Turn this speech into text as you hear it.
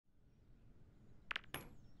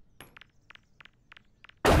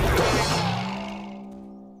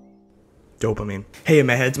Dopamine. Hey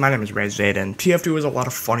Mayheads, my name is Ragenade, and TF2 is a lot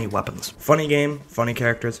of funny weapons. Funny game, funny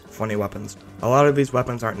characters, funny weapons. A lot of these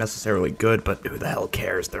weapons aren't necessarily good, but who the hell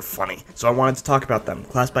cares, they're funny. So I wanted to talk about them,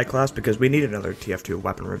 class by class, because we need another TF2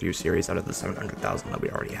 weapon review series out of the 700,000 that we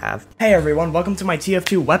already have. Hey everyone, welcome to my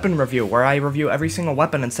TF2 weapon review, where I review every single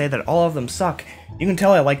weapon and say that all of them suck. You can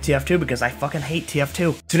tell I like TF2 because I fucking hate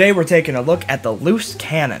TF2. Today we're taking a look at the loose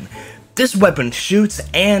cannon. This weapon shoots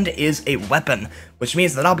and is a weapon, which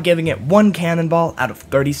means that I'll be giving it 1 cannonball out of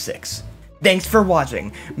 36. Thanks for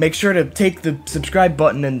watching. Make sure to take the subscribe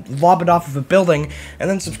button and lob it off of a building, and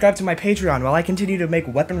then subscribe to my Patreon while I continue to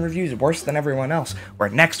make weapon reviews worse than everyone else, where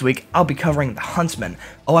next week I'll be covering the Huntsman,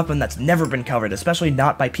 a weapon that's never been covered, especially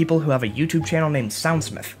not by people who have a YouTube channel named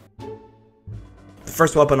Soundsmith. The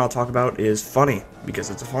first weapon I'll talk about is funny, because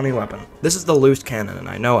it's a funny weapon. This is the loose cannon, and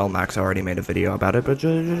I know LMAX already made a video about it, but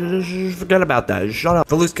just forget about that, shut up.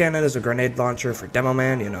 The loose cannon is a grenade launcher for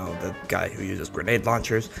Demoman, you know, the guy who uses grenade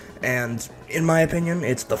launchers, and in my opinion,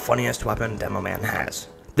 it's the funniest weapon Demoman has.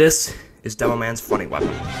 This is Demoman's funny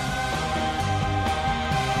weapon.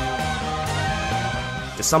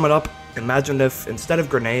 To sum it up, imagine if, instead of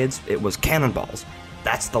grenades, it was cannonballs.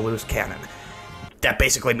 That's the loose cannon. That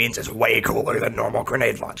basically means it's way cooler than normal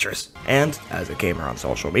grenade launchers. And, as a gamer on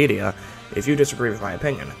social media, if you disagree with my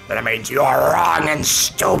opinion, then it means you're wrong and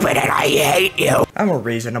stupid and I hate you. I'm a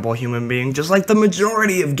reasonable human being, just like the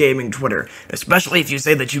majority of gaming Twitter. Especially if you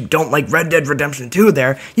say that you don't like Red Dead Redemption 2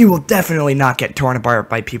 there, you will definitely not get torn apart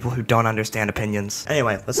by people who don't understand opinions.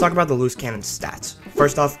 Anyway, let's talk about the loose cannon stats.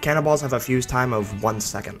 First off, cannonballs have a fuse time of 1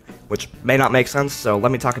 second, which may not make sense, so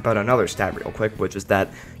let me talk about another stat real quick, which is that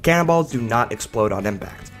cannonballs do not explode on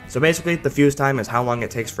impact. So basically, the fuse time is how long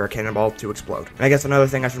it takes for a cannonball to explode. And I guess another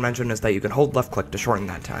thing I should mention is that you can hold left click to shorten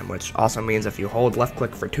that time, which also means if you hold left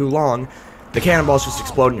click for too long, the cannonballs just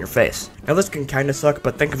explode in your face. Now this can kinda suck,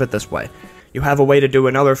 but think of it this way. You have a way to do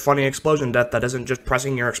another funny explosion death that isn't just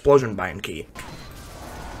pressing your explosion bind key.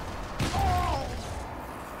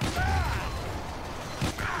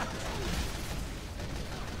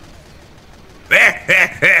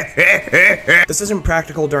 This isn't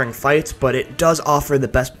practical during fights, but it does offer the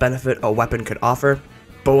best benefit a weapon could offer,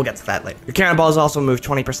 but we'll get to that later. Your cannonballs also move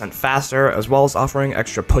 20% faster, as well as offering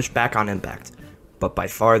extra pushback on impact. But by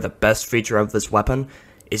far the best feature of this weapon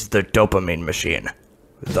is the dopamine machine,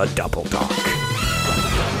 the double donk.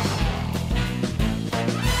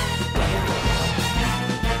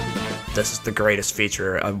 This is the greatest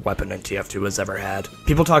feature a weapon in TF2 has ever had.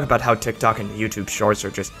 People talk about how TikTok and YouTube Shorts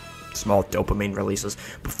are just small dopamine releases,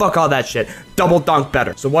 but fuck all that shit. Double donk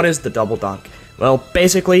better. So what is the double donk? Well,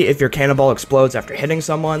 basically, if your cannonball explodes after hitting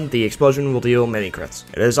someone, the explosion will deal mini crits.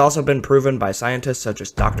 It has also been proven by scientists such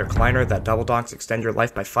as Dr. Kleiner that double donks extend your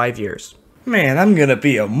life by 5 years. Man, I'm gonna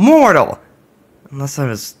be immortal! Unless I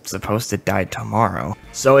was supposed to die tomorrow.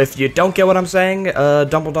 So if you don't get what I'm saying,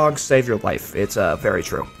 double donks save your life. It's very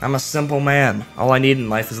true. I'm a simple man. All I need in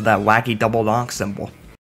life is that wacky double donk symbol.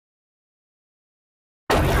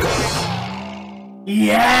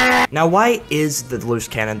 Yeah! Now why is the loose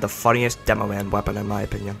cannon the funniest Demoman weapon in my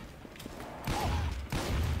opinion?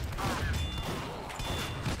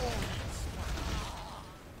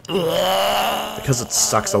 Because it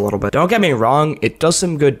sucks a little bit. Don't get me wrong, it does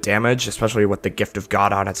some good damage, especially with the Gift of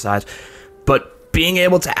God on its side, but being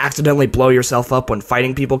able to accidentally blow yourself up when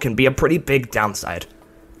fighting people can be a pretty big downside.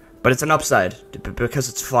 But it's an upside, because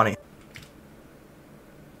it's funny.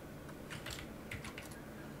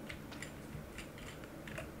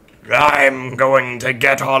 I'm going to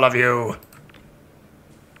get all of you.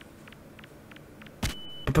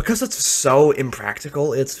 But because it's so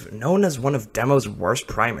impractical, it's known as one of Demo's worst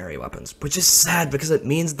primary weapons, which is sad because it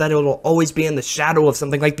means that it'll always be in the shadow of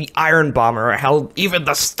something like the Iron Bomber or hell, even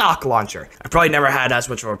the stock launcher. I've probably never had as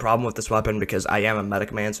much of a problem with this weapon because I am a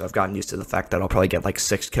medic man, so I've gotten used to the fact that I'll probably get like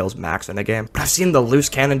 6 kills max in a game. But I've seen the loose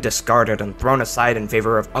cannon discarded and thrown aside in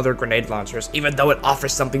favor of other grenade launchers, even though it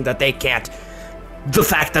offers something that they can't. The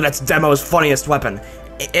fact that it's Demo's funniest weapon.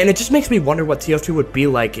 And it just makes me wonder what TF2 would be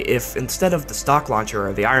like if, instead of the stock launcher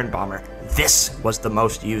or the Iron Bomber, this was the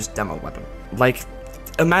most used demo weapon. Like,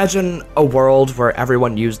 imagine a world where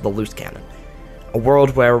everyone used the loose cannon. A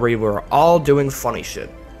world where we were all doing funny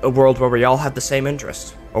shit. A world where we all had the same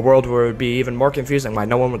interests. A world where it would be even more confusing why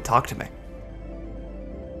no one would talk to me.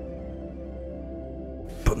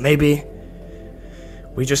 But maybe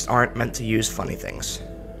we just aren't meant to use funny things.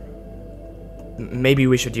 Maybe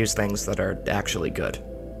we should use things that are actually good.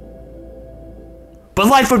 But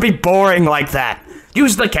life would be boring like that!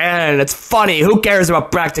 Use the cannon, it's funny, who cares about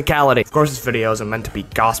practicality? Of course this video isn't meant to be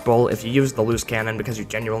gospel. If you use the loose cannon because you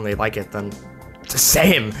genuinely like it, then it's the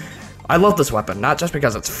same. I love this weapon, not just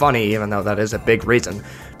because it's funny, even though that is a big reason,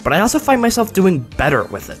 but I also find myself doing better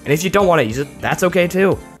with it. And if you don't want to use it, that's okay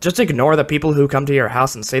too. Just ignore the people who come to your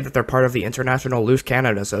house and say that they're part of the International Loose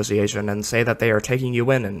Cannon Association and say that they are taking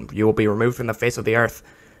you in and you will be removed from the face of the earth.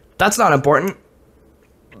 That's not important.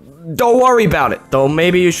 Don't worry about it, though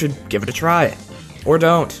maybe you should give it a try. Or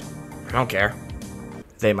don't. I don't care.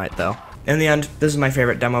 They might though. In the end, this is my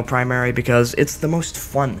favorite demo primary because it's the most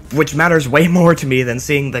fun, which matters way more to me than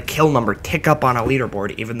seeing the kill number tick up on a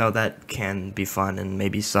leaderboard, even though that can be fun and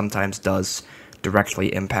maybe sometimes does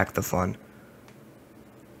directly impact the fun.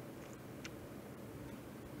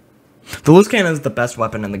 The loose cannon is the best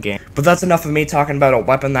weapon in the game, but that's enough of me talking about a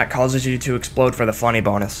weapon that causes you to explode for the funny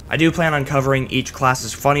bonus. I do plan on covering each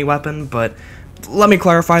class's funny weapon, but let me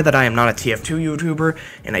clarify that I am not a TF2 YouTuber,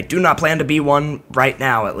 and I do not plan to be one right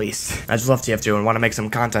now, at least. I just love TF2 and want to make some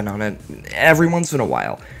content on it every once in a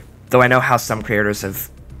while, though I know how some creators have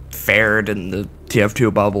fared in the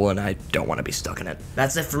TF2 bubble, and I don't want to be stuck in it.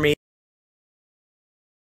 That's it for me.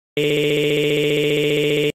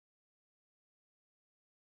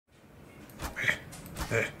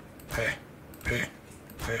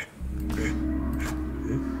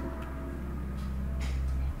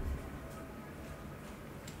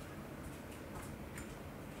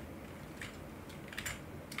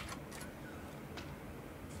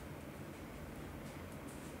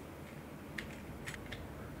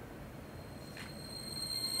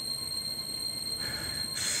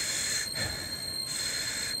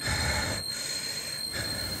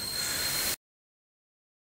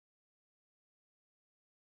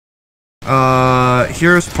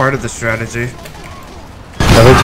 Here's part of the strategy.